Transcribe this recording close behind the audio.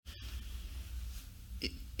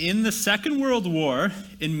In the Second World War,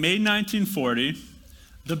 in May 1940,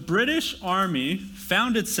 the British Army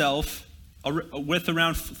found itself with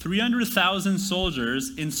around 300,000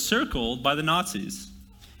 soldiers encircled by the Nazis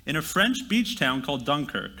in a French beach town called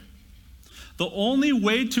Dunkirk. The only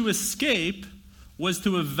way to escape was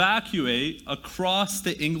to evacuate across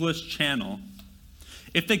the English Channel.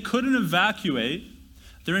 If they couldn't evacuate,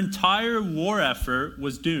 their entire war effort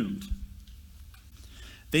was doomed.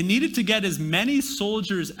 They needed to get as many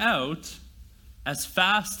soldiers out as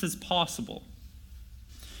fast as possible.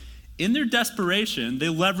 In their desperation, they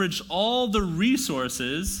leveraged all the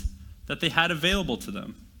resources that they had available to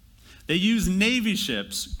them. They used Navy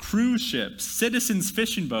ships, cruise ships, citizens'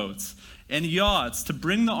 fishing boats, and yachts to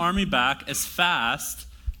bring the army back as fast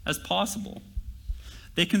as possible.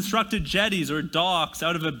 They constructed jetties or docks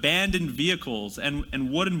out of abandoned vehicles and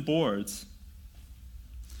wooden boards.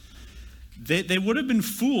 They would have been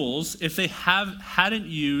fools if they hadn't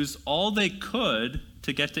used all they could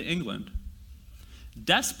to get to England.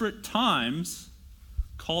 Desperate times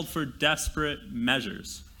called for desperate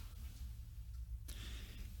measures.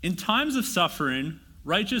 In times of suffering,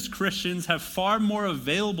 righteous Christians have far more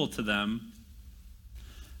available to them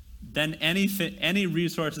than any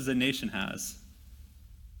resources a nation has.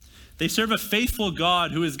 They serve a faithful God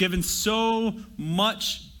who has given so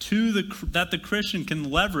much that the Christian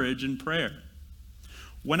can leverage in prayer.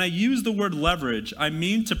 When I use the word leverage, I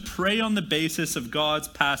mean to pray on the basis of God's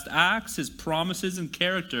past acts, his promises, and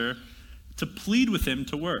character, to plead with him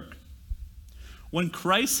to work. When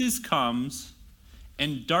crisis comes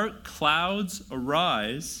and dark clouds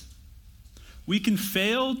arise, we can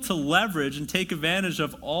fail to leverage and take advantage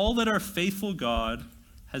of all that our faithful God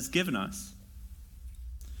has given us.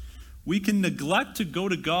 We can neglect to go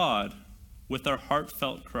to God with our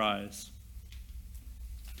heartfelt cries.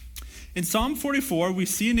 In Psalm 44, we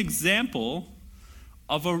see an example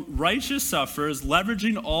of a righteous sufferers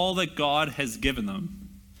leveraging all that God has given them.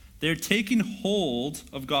 They're taking hold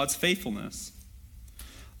of God's faithfulness.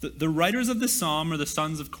 The writers of the psalm are the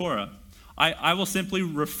sons of Korah. I will simply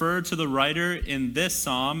refer to the writer in this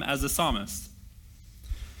psalm as a psalmist.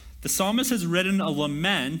 The psalmist has written a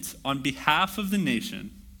lament on behalf of the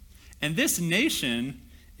nation, and this nation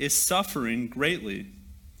is suffering greatly.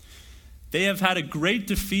 They have had a great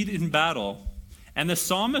defeat in battle, and the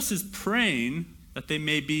psalmist is praying that they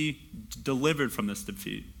may be delivered from this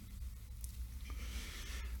defeat.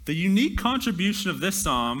 The unique contribution of this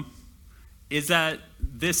psalm is that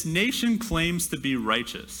this nation claims to be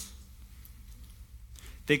righteous.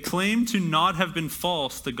 They claim to not have been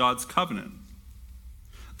false to God's covenant.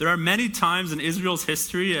 There are many times in Israel's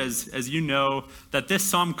history, as you know, that this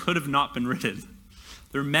psalm could have not been written.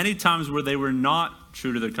 There are many times where they were not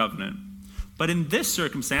true to their covenant. But in this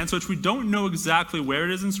circumstance, which we don't know exactly where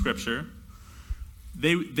it is in Scripture,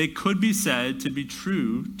 they could be said to be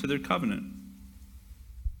true to their covenant.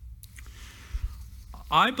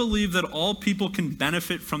 I believe that all people can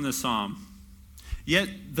benefit from the psalm. Yet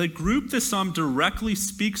the group the psalm directly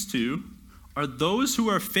speaks to are those who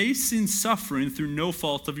are facing suffering through no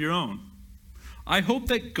fault of your own. I hope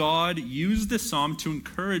that God used this psalm to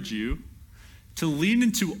encourage you to lean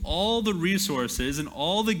into all the resources and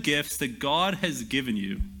all the gifts that God has given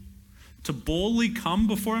you, to boldly come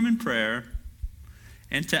before him in prayer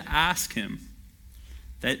and to ask him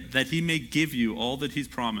that he may give you all that he's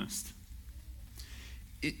promised.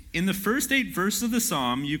 In the first 8 verses of the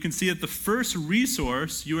psalm, you can see that the first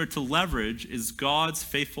resource you are to leverage is God's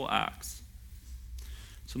faithful acts.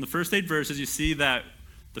 So in the first 8 verses, you see that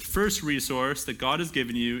the first resource that God has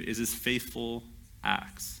given you is his faithful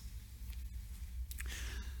acts.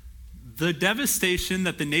 The devastation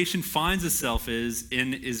that the nation finds itself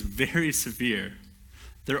in is very severe.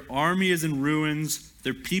 Their army is in ruins,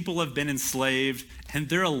 their people have been enslaved, and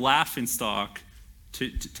they're a laughingstock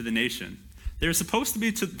to the nation. They're supposed to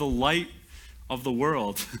be to the light of the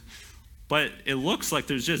world, but it looks like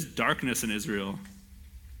there's just darkness in Israel.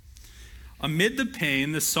 Amid the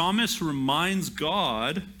pain, the psalmist reminds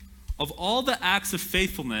God of all the acts of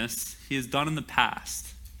faithfulness he has done in the past.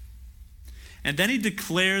 And then he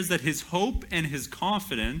declares that his hope and his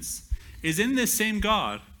confidence is in this same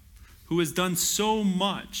God who has done so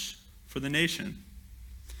much for the nation.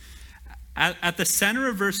 At the center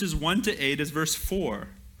of verses 1 to 8 is verse 4,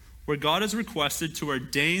 where God is requested to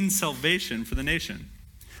ordain salvation for the nation.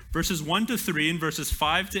 Verses 1 to 3 and verses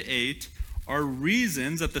 5 to 8 are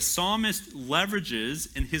reasons that the psalmist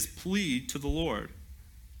leverages in his plea to the Lord.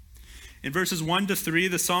 In verses 1 to 3,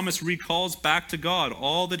 the psalmist recalls back to God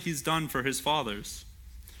all that he's done for his fathers.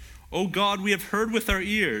 "O God, we have heard with our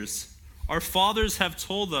ears. Our fathers have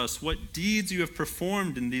told us what deeds you have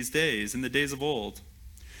performed in these days, in the days of old.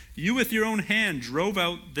 You with your own hand drove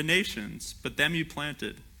out the nations, but them you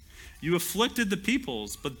planted. You afflicted the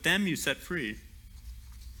peoples, but them you set free.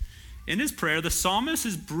 In his prayer, the psalmist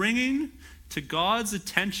is bringing to God's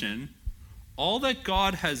attention all that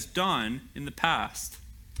God has done in the past,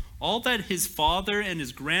 all that his father and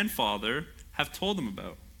his grandfather have told him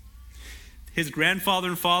about. His grandfather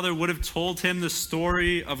and father would have told him the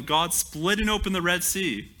story of God splitting open the Red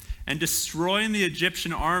Sea and destroying the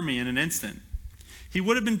Egyptian army in an instant. He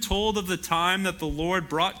would have been told of the time that the Lord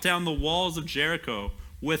brought down the walls of Jericho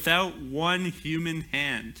without one human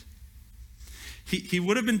hand. He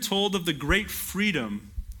would have been told of the great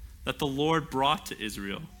freedom that the Lord brought to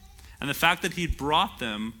Israel and the fact that he brought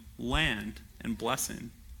them land and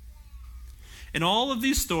blessing. In all of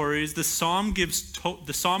these stories, the psalmist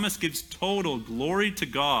gives total glory to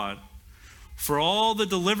God for all the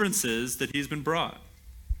deliverances that he's been brought.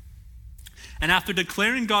 And after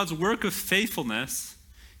declaring God's work of faithfulness,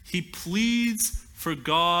 he pleads for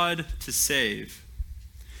God to save.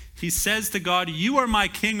 He says to God, "You are my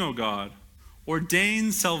king, O God.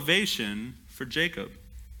 Ordain salvation for Jacob."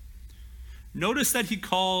 Notice that he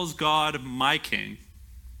calls God my king.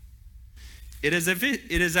 It is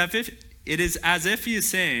as if he is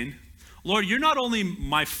saying, "Lord, you're not only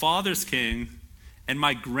my father's king and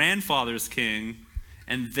my grandfather's king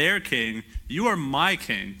and their king, you are my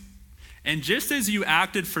king. And just as you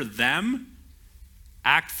acted for them,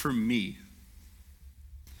 act for me."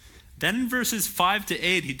 Then in verses 5 to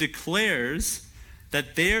 8, he declares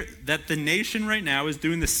that the nation right now is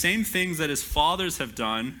doing the same things that his fathers have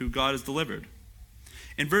done, who God has delivered.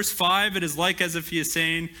 In verse 5, it is like as if he is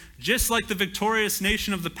saying, just like the victorious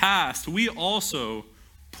nation of the past, we also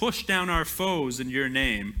push down our foes in your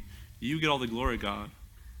name. You get all the glory, God.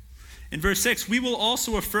 In verse 6, we will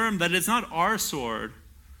also affirm that it is not our sword,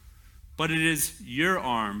 but it is your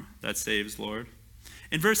arm that saves, Lord.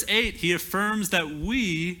 In verse 8, he affirms that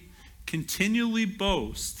we continually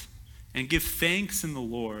boast and give thanks in the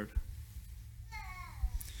Lord.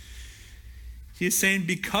 He is saying,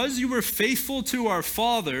 because you were faithful to our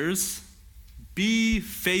fathers, be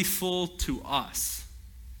faithful to us.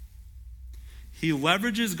 He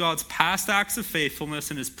leverages God's past acts of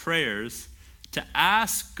faithfulness in his prayers to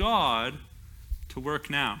ask God to work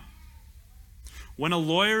now. When a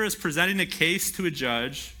lawyer is presenting a case to a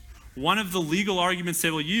judge, one of the legal arguments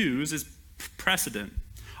they will use is precedent.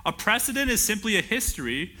 A precedent is simply a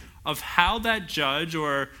history of how that judge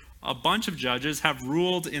or a bunch of judges have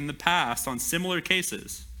ruled in the past on similar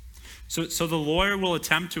cases. So the lawyer will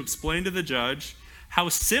attempt to explain to the judge how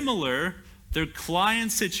similar their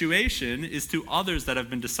client's situation is to others that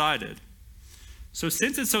have been decided. So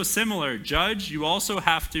since it's so similar, judge, you also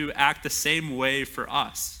have to act the same way for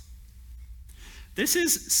us. This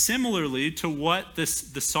is similarly to what the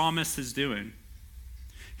psalmist is doing.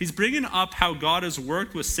 He's bringing up how God has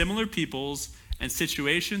worked with similar peoples and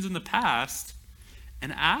situations in the past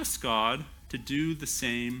and asked God to do the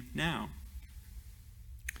same now.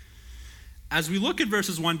 As we look at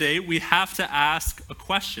verses 1 to 8, we have to ask a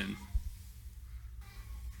question.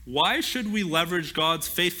 Why should we leverage God's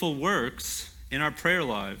faithful works in our prayer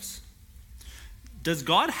lives? Does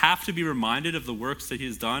God have to be reminded of the works that he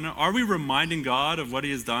has done? Are we reminding God of what he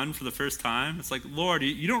has done for the first time? It's like, Lord,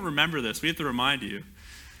 you don't remember this. We have to remind you.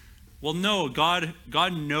 Well, no, God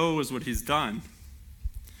knows what he's done.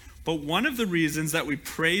 But one of the reasons that we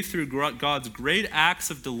pray through God's great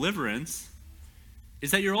acts of deliverance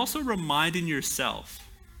is that you're also reminding yourself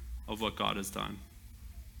of what God has done.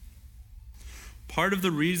 Part of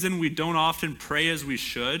the reason we don't often pray as we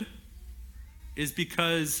should is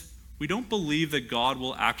because we don't believe that God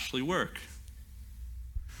will actually work.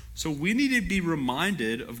 So we need to be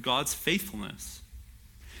reminded of God's faithfulness.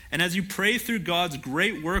 And as you pray through God's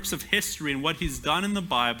great works of history and what he's done in the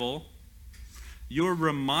Bible, you're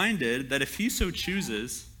reminded that if he so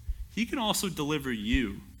chooses, he can also deliver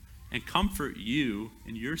you and comfort you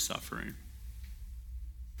in your suffering.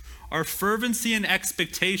 Our fervency and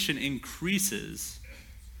expectation increases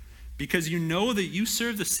because you know that you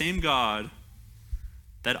serve the same God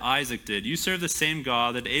that Isaac did. You serve the same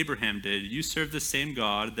God that Abraham did. You serve the same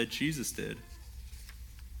God that Jesus did.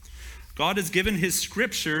 God has given his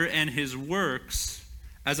scripture and his works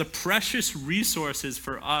as a precious resources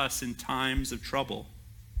for us in times of trouble.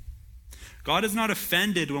 God is not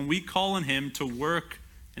offended when we call on him to work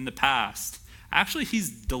in the past. Actually, he's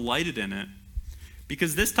delighted in it,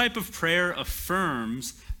 because this type of prayer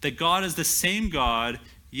affirms that God is the same God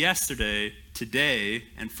yesterday, today,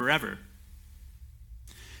 and forever.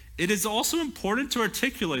 It is also important to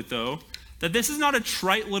articulate, though, that this is not a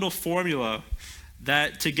trite little formula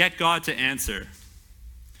to get God to answer.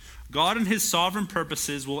 God in his sovereign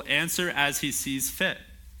purposes will answer as he sees fit.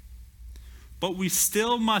 But we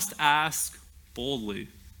still must ask boldly,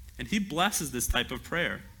 and he blesses this type of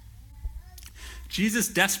prayer. Jesus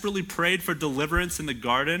desperately prayed for deliverance in the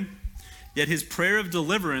garden, yet his prayer of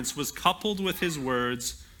deliverance was coupled with his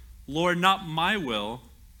words, "Lord, not my will,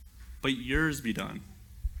 but yours be done."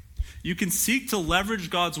 You can seek to leverage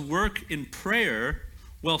God's work in prayer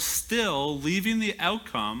while still leaving the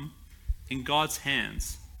outcome in God's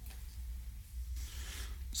hands.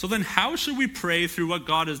 So then how should we pray through what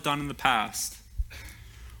God has done in the past?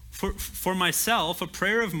 For myself, a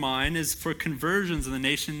prayer of mine is for conversions in the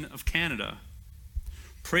nation of Canada.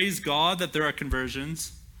 Praise God that there are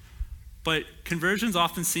conversions, but conversions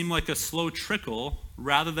often seem like a slow trickle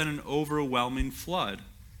rather than an overwhelming flood.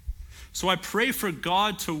 So I pray for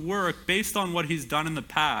God to work based on what he's done in the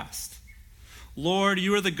past. Lord,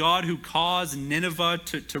 you are the God who caused Nineveh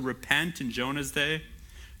to repent in Jonah's day.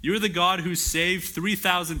 You are the God who saved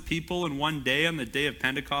 3,000 people in one day on the day of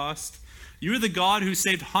Pentecost. You are the God who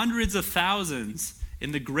saved hundreds of thousands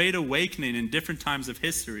in the Great Awakening in different times of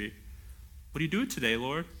history. What do you do today,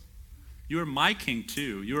 Lord? You are my king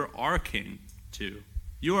too. You are our king too.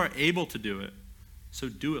 You are able to do it. So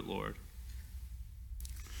do it, Lord.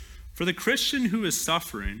 For the Christian who is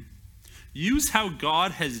suffering, use how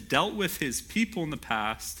God has dealt with his people in the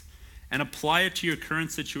past and apply it to your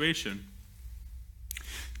current situation.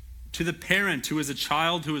 To the parent who is a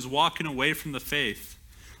child who is walking away from the faith,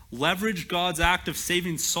 leverage God's act of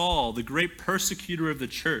saving Saul, the great persecutor of the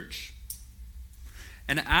church.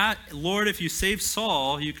 And Lord, if you save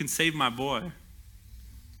Saul, you can save my boy.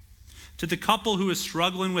 To the couple who is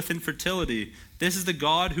struggling with infertility, this is the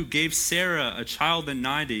God who gave Sarah a child at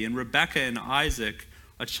 90 and Rebekah and Isaac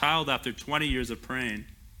a child after 20 years of praying.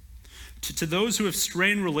 To those who have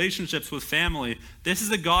strained relationships with family, this is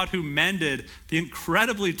the God who mended the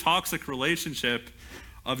incredibly toxic relationship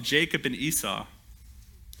of Jacob and Esau.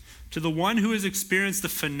 To the one who has experienced the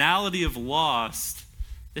finality of loss,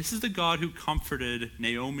 this is the God who comforted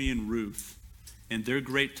Naomi and Ruth in their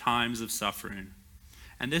great times of suffering.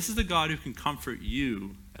 And this is the God who can comfort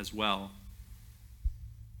you as well.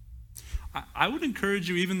 I would encourage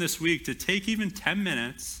you even this week to take even 10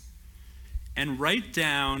 minutes and write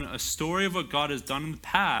down a story of what God has done in the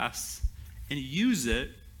past and use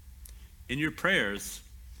it in your prayers.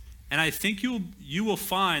 And I think you will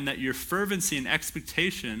find that your fervency and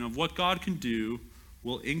expectation of what God can do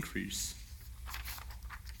will increase.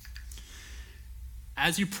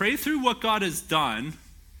 As you pray through what God has done,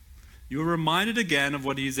 you are reminded again of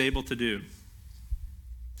what he is able to do.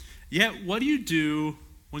 Yet, what do you do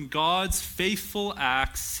when God's faithful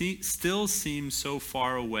acts still seem so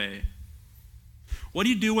far away? What do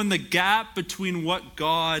you do when the gap between what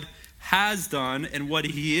God has done and what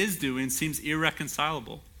he is doing seems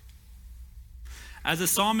irreconcilable? As the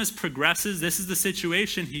psalmist progresses, this is the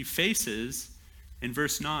situation he faces in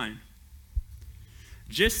verse 9.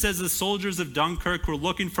 Just as the soldiers of Dunkirk were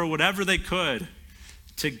looking for whatever they could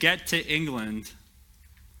to get to England,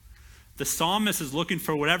 the psalmist is looking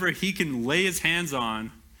for whatever he can lay his hands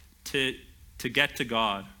on to get to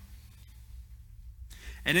God.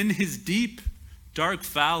 And in his deep, dark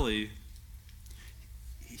valley,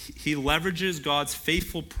 he leverages God's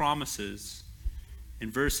faithful promises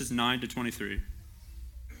in verses 9 to 23.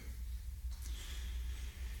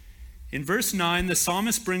 In verse 9, the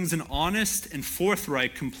psalmist brings an honest and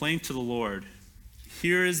forthright complaint to the Lord.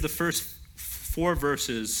 Here is the first 4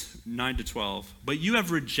 verses, 9 to 12. But you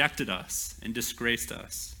have rejected us and disgraced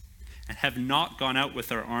us, and have not gone out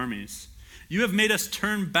with our armies. You have made us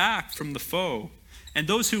turn back from the foe, and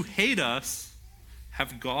those who hate us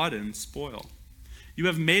have gotten spoil. You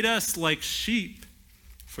have made us like sheep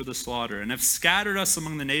for the slaughter, and have scattered us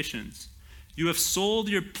among the nations. You have sold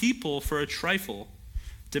your people for a trifle,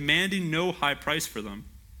 demanding no high price for them.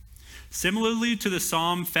 Similarly to the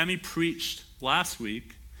psalm Femi preached last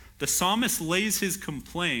week, the psalmist lays his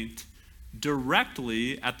complaint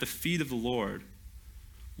directly at the feet of the Lord.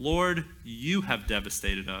 Lord, you have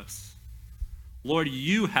devastated us. Lord,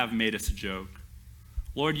 you have made us a joke.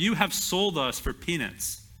 Lord, you have sold us for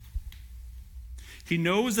peanuts. He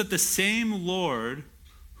knows that the same Lord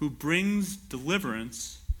who brings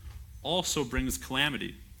deliverance also brings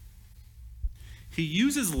calamity. He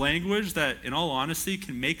uses language that, in all honesty,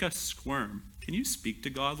 can make us squirm. Can you speak to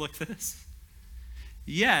God like this?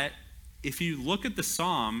 Yet, if you look at the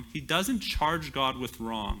psalm, he doesn't charge God with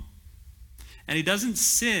wrong. And he doesn't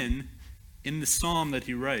sin in the psalm that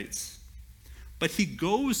he writes. But he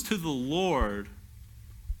goes to the Lord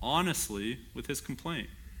honestly with his complaint.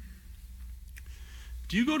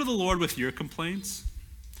 Do you go to the Lord with your complaints?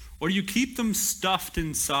 or you keep them stuffed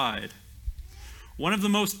inside. One of the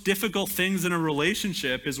most difficult things in a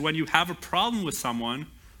relationship is when you have a problem with someone,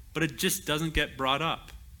 but it just doesn't get brought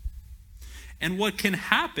up. And what can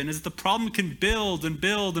happen is the problem can build and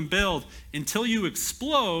build and build until you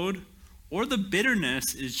explode, or the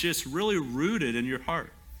bitterness is just really rooted in your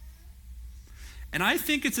heart. And I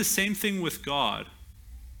think it's the same thing with God.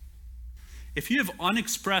 If you have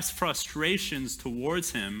unexpressed frustrations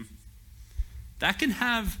towards him, that can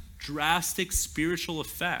have drastic spiritual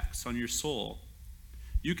effects on your soul.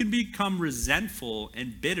 You can become resentful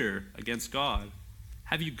and bitter against God.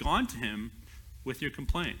 Have you gone to him with your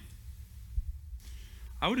complaint?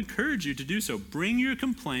 I would encourage you to do so. Bring your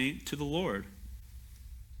complaint to the Lord.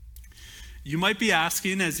 You might be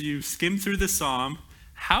asking as you skim through the psalm,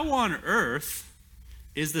 how on earth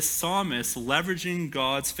is the psalmist leveraging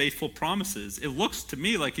God's faithful promises? It looks to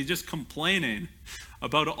me like he's just complaining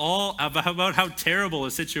about how terrible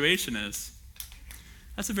his situation is.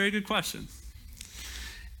 That's a very good question.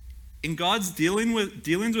 In God's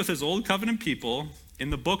dealings with his old covenant people, in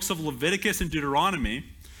the books of Leviticus and Deuteronomy,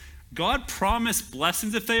 God promised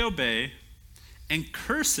blessings if they obey and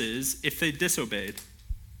curses if they disobeyed.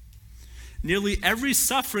 Nearly every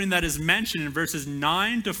suffering that is mentioned in verses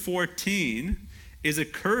 9 to 14 is a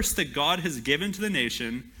curse that God has given to the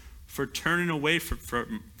nation for turning away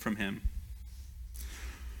from him.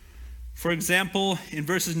 For example, in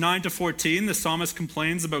verses 9 to 14, the psalmist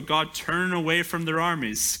complains about God turning away from their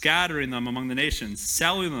armies, scattering them among the nations,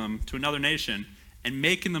 selling them to another nation, and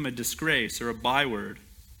making them a disgrace or a byword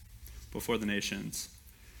before the nations.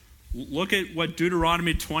 Look at what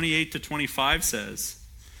Deuteronomy 28 to 25 says.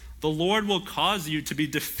 The Lord will cause you to be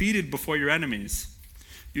defeated before your enemies.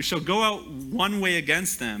 You shall go out one way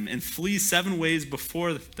against them and flee 7 ways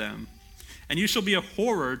before them. And you shall be a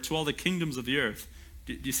horror to all the kingdoms of the earth.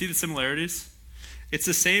 Do you see the similarities? It's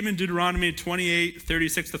the same in Deuteronomy 28,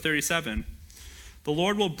 36 to 37. The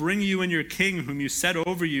Lord will bring you and your king, whom you set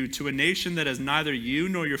over you, to a nation that has neither you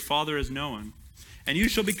nor your father has known. And you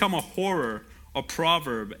shall become a horror, a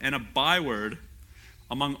proverb, and a byword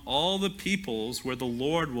among all the peoples where the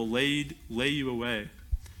Lord will lay you away.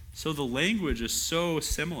 So the language is so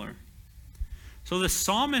similar. So the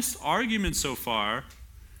psalmist's argument so far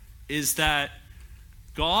is that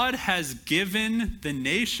God has given the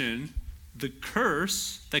nation the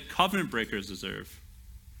curse that covenant breakers deserve.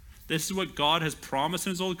 This is what God has promised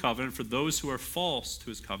in his old covenant for those who are false to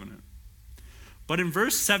his covenant. But in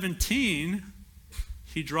verse 17,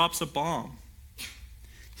 he drops a bomb.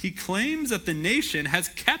 He claims that the nation has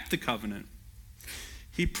kept the covenant.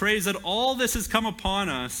 He prays that all this has come upon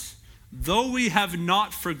us, though we have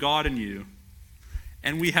not forgotten you,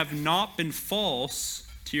 and we have not been false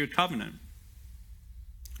to your covenant.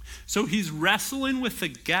 So he's wrestling with the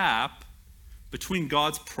gap between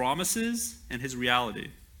God's promises and his reality.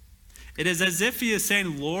 It is as if he is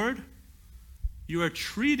saying, Lord, you are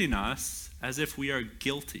treating us as if we are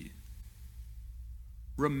guilty.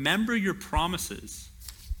 Remember your promises.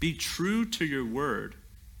 Be true to your word.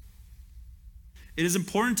 It is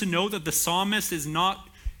important to note that the psalmist is not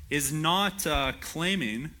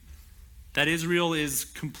claiming that Israel is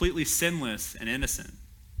completely sinless and innocent.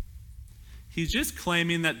 He's just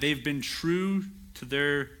claiming that they've been true to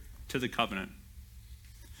the covenant.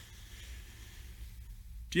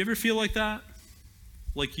 Do you ever feel like that?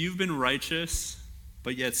 Like you've been righteous,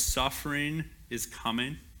 but yet suffering is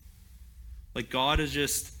coming? Like God has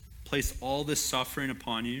just placed all this suffering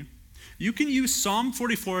upon you? You can use Psalm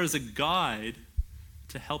 44 as a guide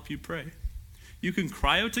to help you pray. You can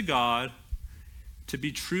cry out to God to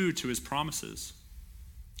be true to his promises.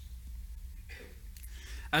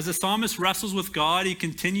 As the psalmist wrestles with God, he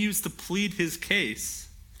continues to plead his case.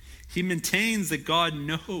 He maintains that God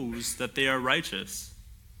knows that they are righteous.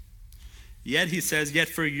 Yet he says, yet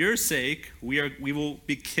for your sake, we will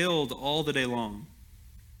be killed all the day long.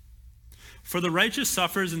 For the righteous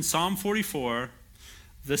sufferers in Psalm 44,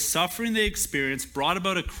 the suffering they experienced brought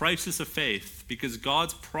about a crisis of faith because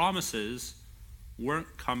God's promises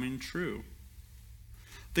weren't coming true.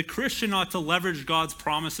 The Christian ought to leverage God's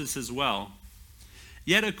promises as well.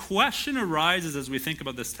 Yet a question arises as we think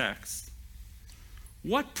about this text.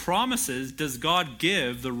 What promises does God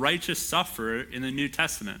give the righteous sufferer in the New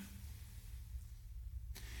Testament?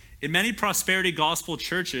 In many prosperity gospel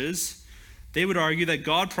churches, they would argue that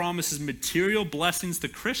God promises material blessings to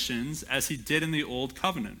Christians as he did in the Old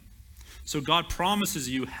Covenant. So God promises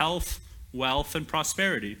you health, wealth, and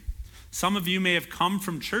prosperity. Some of you may have come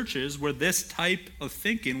from churches where this type of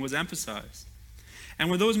thinking was emphasized. And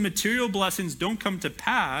when those material blessings don't come to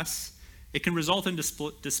pass, it can result in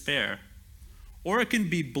despair. Or it can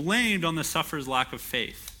be blamed on the sufferer's lack of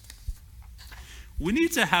faith. we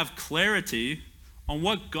need to have clarity on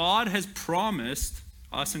what God has promised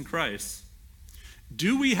us in Christ.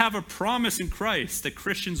 Do we have a promise in Christ that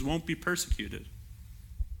Christians won't be persecuted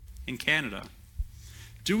in Canada?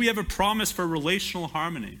 Do we have a promise for relational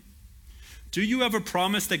harmony? Do you have a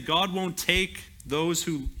promise that God won't take those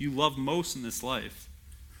who you love most in this life?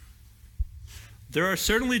 There are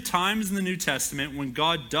certainly times in the New Testament when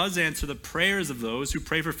God does answer the prayers of those who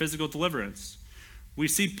pray for physical deliverance. We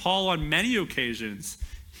see Paul on many occasions,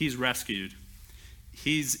 he's rescued.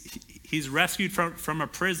 He's rescued from a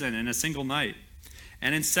prison in a single night.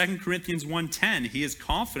 And in 2 Corinthians 1:10, he has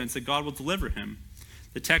confidence that God will deliver him.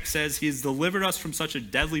 The text says he has delivered us from such a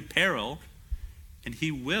deadly peril, and he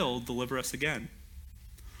will deliver us again.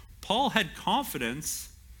 Paul had confidence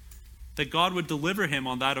that God would deliver him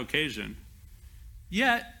on that occasion.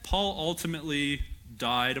 Yet, Paul ultimately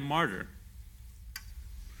died a martyr.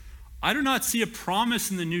 I do not see a promise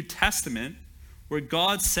in the New Testament where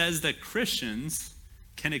God says that Christians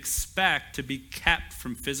can expect to be kept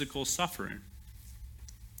from physical suffering.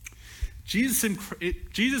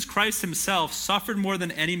 Jesus Christ himself suffered more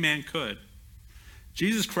than any man could.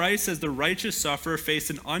 Jesus Christ, as the righteous sufferer, faced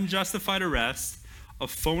an unjustified arrest, a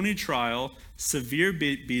phony trial, severe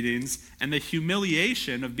beatings, and the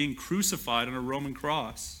humiliation of being crucified on a Roman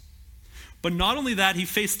cross. But not only that, he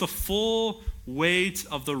faced the full weight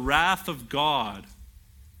of the wrath of God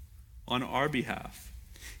on our behalf.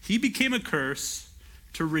 He became a curse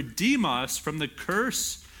to redeem us from the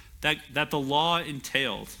curse that the law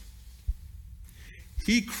entailed.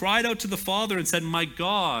 He cried out to the Father and said, my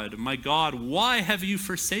God, why have you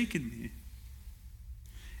forsaken me?"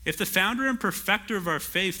 If the founder and perfecter of our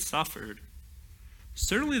faith suffered,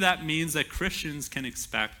 certainly that means that Christians can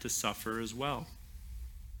expect to suffer as well.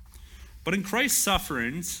 But in Christ's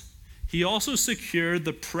sufferings, he also secured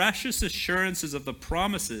the precious assurances of the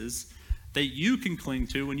promises that you can cling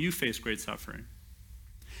to when you face great suffering.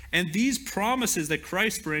 And these promises that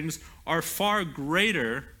Christ brings are far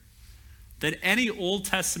greater than any Old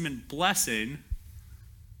Testament blessing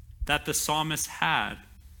that the psalmist had.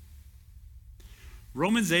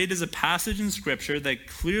 Romans 8 is a passage in Scripture that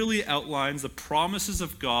clearly outlines the promises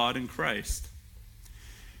of God in Christ.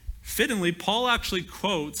 Fittingly, Paul actually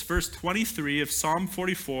quotes verse 23 of Psalm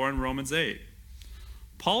 44 in Romans 8.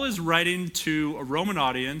 Paul is writing to a Roman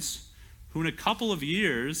audience who in a couple of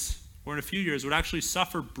years, or in a few years, would actually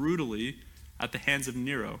suffer brutally at the hands of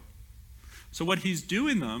Nero. So what he's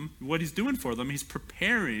doing for them, he's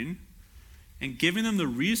preparing and giving them the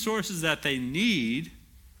resources that they need,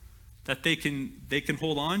 that they can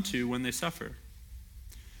hold on to when they suffer.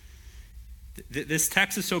 This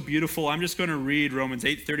text is so beautiful. I'm just going to read Romans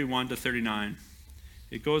 8:31 to 39.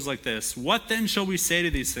 It goes like this: "What then shall we say to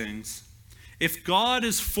these things? If God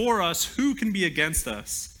is for us, who can be against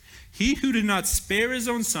us? He who did not spare his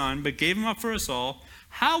own son, but gave him up for us all,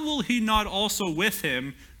 how will he not also with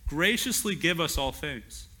him graciously give us all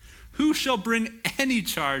things? Who shall bring any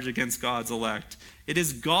charge against God's elect? It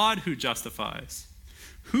is God who justifies.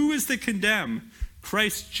 Who is to condemn?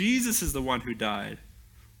 Christ Jesus is the one who died.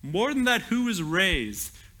 More than that, who is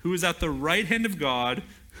raised, who is at the right hand of God,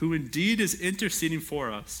 who indeed is interceding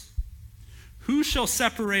for us. Who shall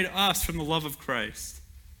separate us from the love of Christ?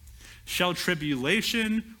 Shall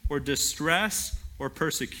tribulation or distress or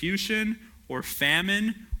persecution or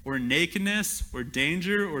famine or nakedness or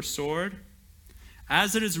danger or sword?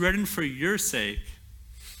 As it is written, for your sake,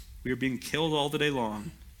 we are being killed all the day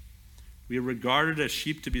long. We are regarded as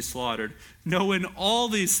sheep to be slaughtered. No, in all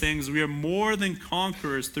these things we are more than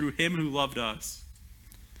conquerors through him who loved us.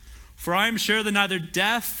 For I am sure that neither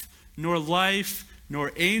death, nor life,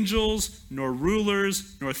 nor angels, nor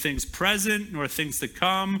rulers, nor things present, nor things to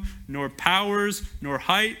come, nor powers, nor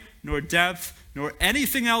height, nor depth, nor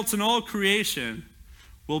anything else in all creation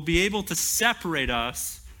will be able to separate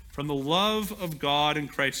us from the love of God in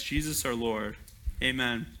Christ Jesus our Lord.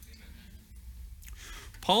 Amen."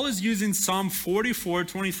 Paul is using Psalm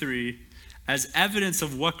 44:23 as evidence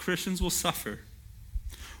of what Christians will suffer.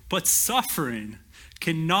 But suffering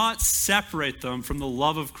cannot separate them from the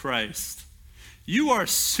love of Christ. You are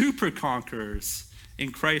super conquerors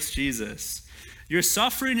in Christ Jesus. Your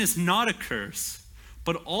suffering is not a curse,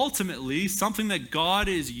 but ultimately something that God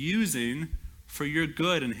is using for your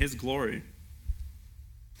good and his glory.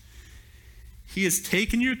 He has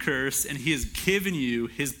taken your curse and he has given you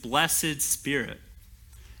his blessed Spirit.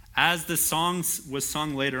 As the song was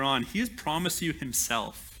sung later on, he has promised you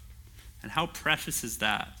himself. And how precious is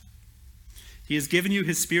that? He has given you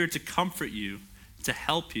his Spirit to comfort you, to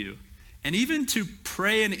help you, and even to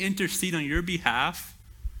pray and intercede on your behalf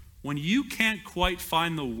when you can't quite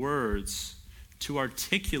find the words to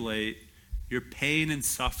articulate your pain and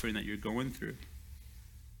suffering that you're going through.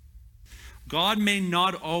 God may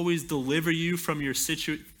not always deliver you from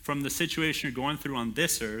the situation you're going through on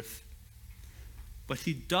this earth, but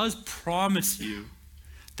he does promise you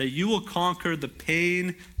that you will conquer the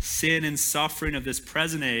pain, sin, and suffering of this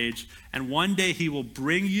present age, and one day he will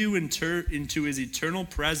bring you into his eternal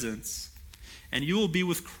presence, and you will be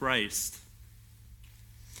with Christ.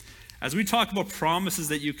 As we talk about promises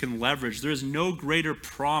that you can leverage, there is no greater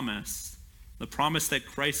promise, the promise that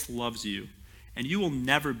Christ loves you, and you will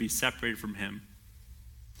never be separated from him.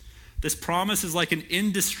 This promise is like an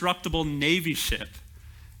indestructible Navy ship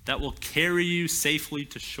that will carry you safely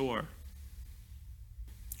to shore.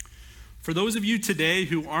 For those of you today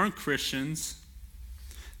who aren't Christians,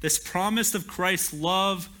 this promise of Christ's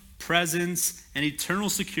love, presence, and eternal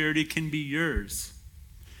security can be yours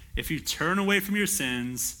if you turn away from your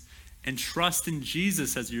sins and trust in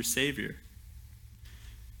Jesus as your Savior.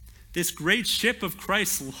 This great ship of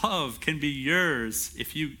Christ's love can be yours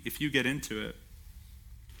if you get into it.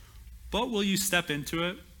 But will you step into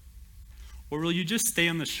it? Or will you just stay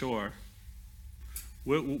on the shore?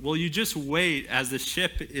 Will you just wait as the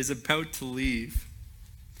ship is about to leave?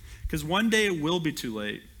 Because one day it will be too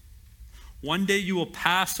late. One day you will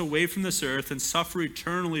pass away from this earth and suffer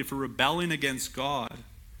eternally for rebelling against God.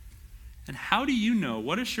 And how do you know?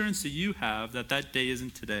 What assurance do you have that that day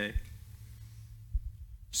isn't today?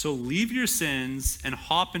 So leave your sins and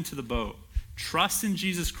hop into the boat. Trust in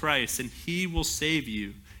Jesus Christ and he will save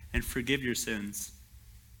you and forgive your sins.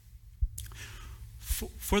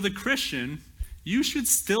 For the Christian, you should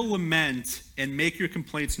still lament and make your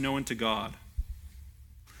complaints known to God.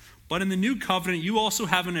 But in the new covenant, you also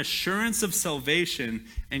have an assurance of salvation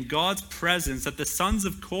and God's presence that the sons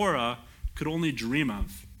of Korah could only dream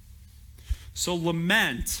of. So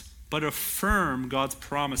lament, but affirm God's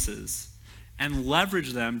promises and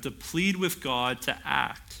leverage them to plead with God to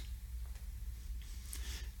act.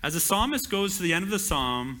 As the psalmist goes to the end of the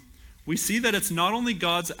psalm, we see that it's not only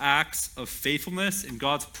God's acts of faithfulness and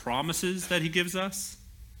God's promises that he gives us,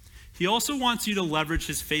 he also wants you to leverage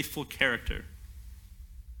his faithful character.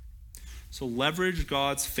 So leverage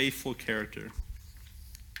God's faithful character.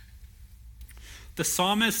 The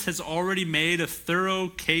psalmist has already made a thorough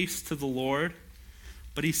case to the Lord,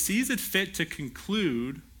 but he sees it fit to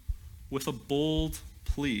conclude with a bold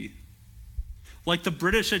plea. Like the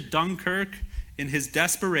British at Dunkirk, in his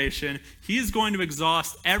desperation, he is going to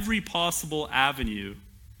exhaust every possible avenue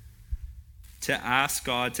to ask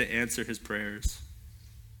God to answer his prayers.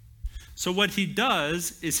 So what he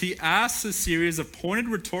does is he asks a series of pointed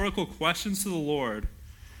rhetorical questions to the Lord,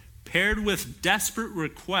 paired with desperate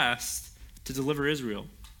requests to deliver Israel.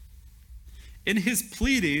 In his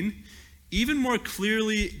pleading, even more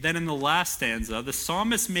clearly than in the last stanza, the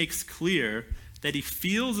psalmist makes clear that he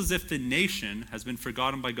feels as if the nation has been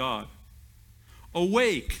forgotten by God.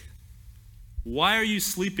 Awake! Why are you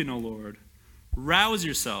sleeping, O Lord? Rouse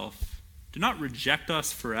yourself. Do not reject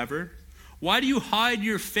us forever. Why do you hide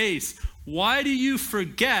your face? Why do you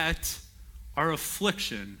forget our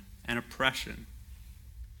affliction and oppression?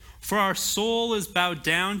 For our soul is bowed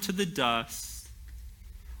down to the dust.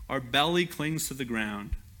 Our belly clings to the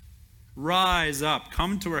ground. Rise up,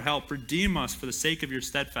 come to our help, redeem us for the sake of your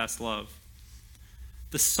steadfast love.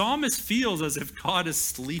 The psalmist feels as if God is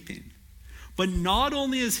sleeping. But not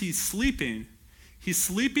only is he sleeping, he's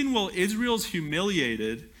sleeping while Israel's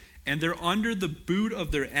humiliated and they're under the boot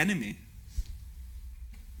of their enemy.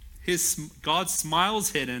 God's smile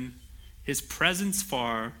is hidden, his presence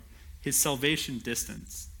far, his salvation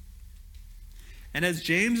distant. And as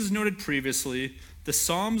James has noted previously, the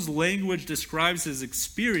Psalm's language describes his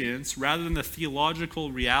experience rather than the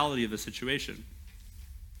theological reality of the situation.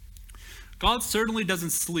 God certainly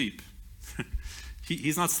doesn't sleep.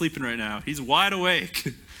 He's not sleeping right now. He's wide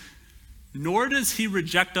awake. Nor does he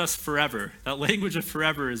reject us forever. That language of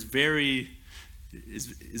forever is very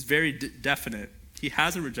definite. He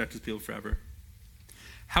hasn't rejected people forever.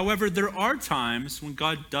 However, there are times when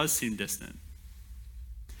God does seem distant.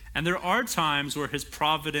 And there are times where his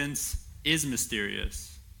providence is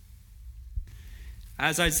mysterious.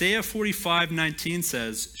 As Isaiah 45:19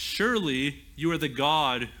 says, surely you are the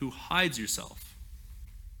God who hides yourself.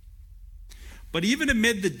 But even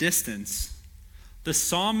amid the distance, the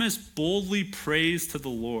psalmist boldly prays to the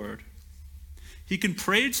Lord. He can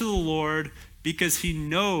pray to the Lord because he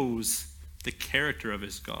knows the character of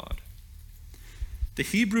his God. The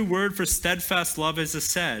Hebrew word for steadfast love is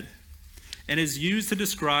hesed, and is used to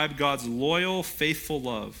describe God's loyal, faithful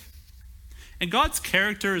love. And God's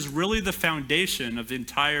character is really the foundation of the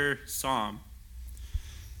entire psalm.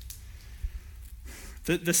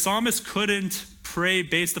 The psalmist couldn't pray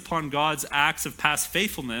based upon God's acts of past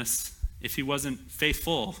faithfulness if he wasn't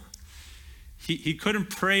faithful. He couldn't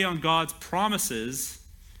pray on God's promises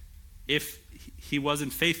if he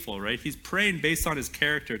wasn't faithful, right? He's praying based on his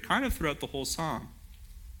character kind of throughout the whole psalm.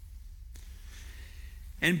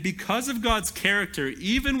 And because of God's character,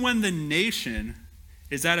 even when the nation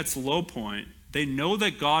is at its low point, they know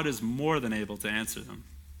that God is more than able to answer them,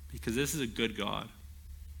 because this is a good God.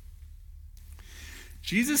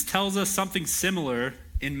 Jesus tells us something similar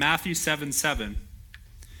in Matthew 7:7.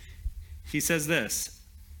 He says this,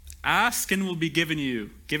 "Ask and it will be given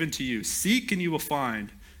to you. Seek and you will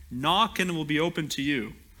find. Knock and it will be opened to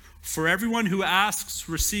you. For everyone who asks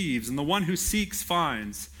receives, and the one who seeks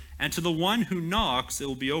finds, and to the one who knocks it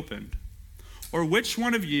will be opened. Or which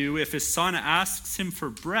one of you, if his son asks him for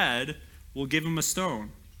bread, will give him a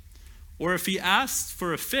stone? Or if he asks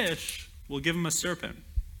for a fish, will give him a serpent?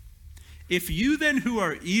 If you then who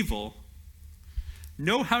are evil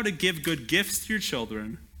know how to give good gifts to your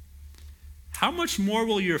children, how much more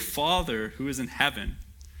will your Father who is in heaven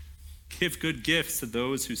give good gifts to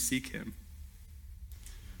those who seek him?"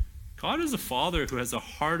 God is a Father who has a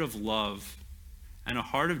heart of love and a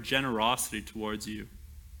heart of generosity towards you.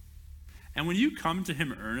 And when you come to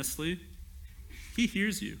him earnestly, he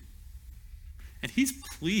hears you. And he's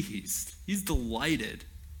pleased, he's delighted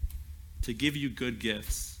to give you good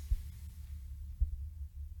gifts.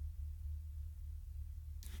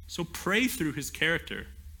 So pray through his character.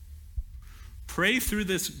 Pray through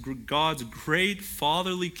this God's great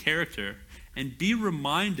fatherly character and be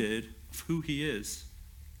reminded of who he is.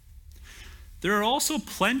 There are also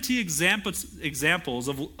plenty examples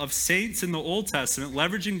of saints in the Old Testament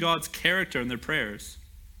leveraging God's character in their prayers.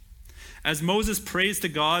 As Moses prays to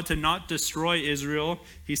God to not destroy Israel,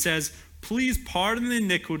 he says, "Please pardon the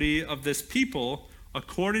iniquity of this people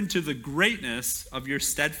according to the greatness of your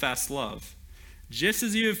steadfast love, just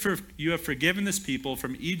as you have forgiven this people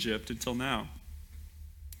from Egypt until now."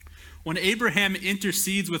 When Abraham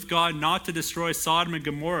intercedes with God not to destroy Sodom and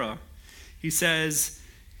Gomorrah, he says,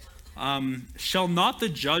 "Shall not the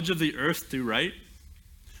judge of the earth do right?"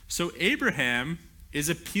 So Abraham is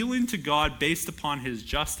appealing to God based upon his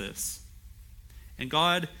justice. And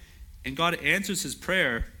God answers his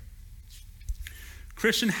prayer.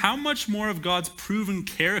 Christian, how much more of God's proven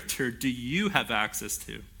character do you have access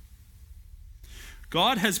to?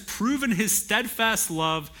 God has proven his steadfast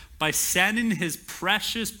love by sending his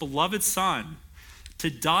precious beloved Son to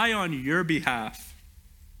die on your behalf.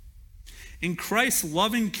 In Christ's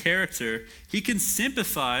loving character, he can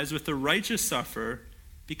sympathize with the righteous sufferer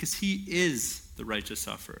because he is the righteous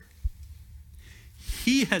sufferer.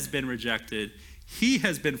 He has been rejected. He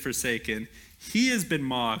has been forsaken. He has been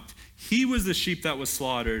mocked. He was the sheep that was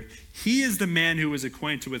slaughtered. He is the man who was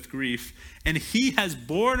acquainted with grief. And he has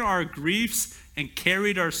borne our griefs and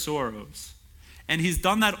carried our sorrows. And he's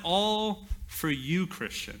done that all for you,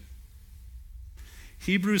 Christian.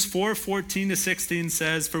 Hebrews 4:14-16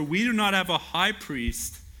 says, "For we do not have a high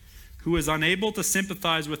priest who is unable to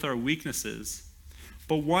sympathize with our weaknesses,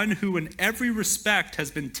 but one who in every respect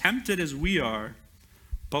has been tempted as we are,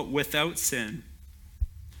 but without sin.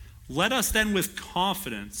 Let us then with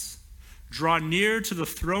confidence draw near to the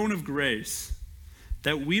throne of grace,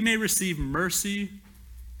 that we may receive mercy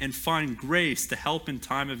and find grace to help in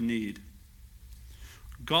time of need."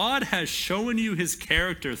 God has shown you his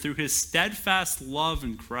character through his steadfast love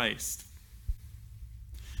in Christ.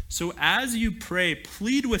 So as you pray,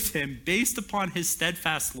 plead with him based upon his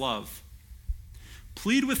steadfast love.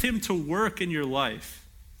 Plead with him to work in your life.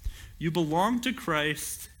 You belong to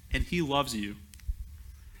Christ and he loves you.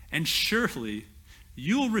 And surely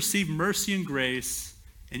you will receive mercy and grace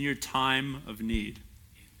in your time of need.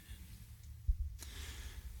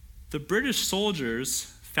 The British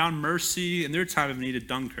soldiers found mercy in their time of need at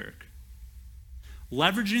Dunkirk.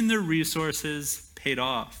 Leveraging their resources paid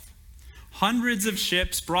off. Hundreds of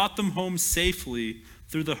ships brought them home safely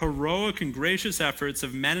through the heroic and gracious efforts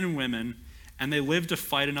of men and women, and they lived to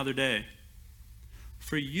fight another day.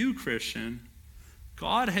 For you, Christian,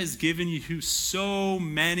 God has given you so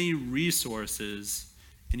many resources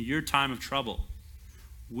in your time of trouble.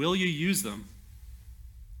 Will you use them?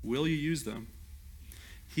 Will you use them?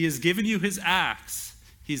 He has given you his acts.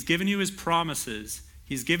 He's given you his promises.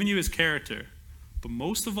 He's given you his character. But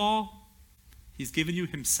most of all, he's given you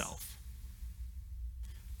himself.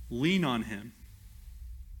 Lean on him.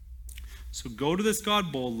 So go to this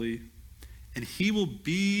God boldly, and he will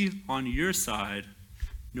be on your side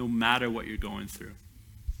no matter what you're going through.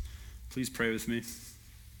 Please pray with me.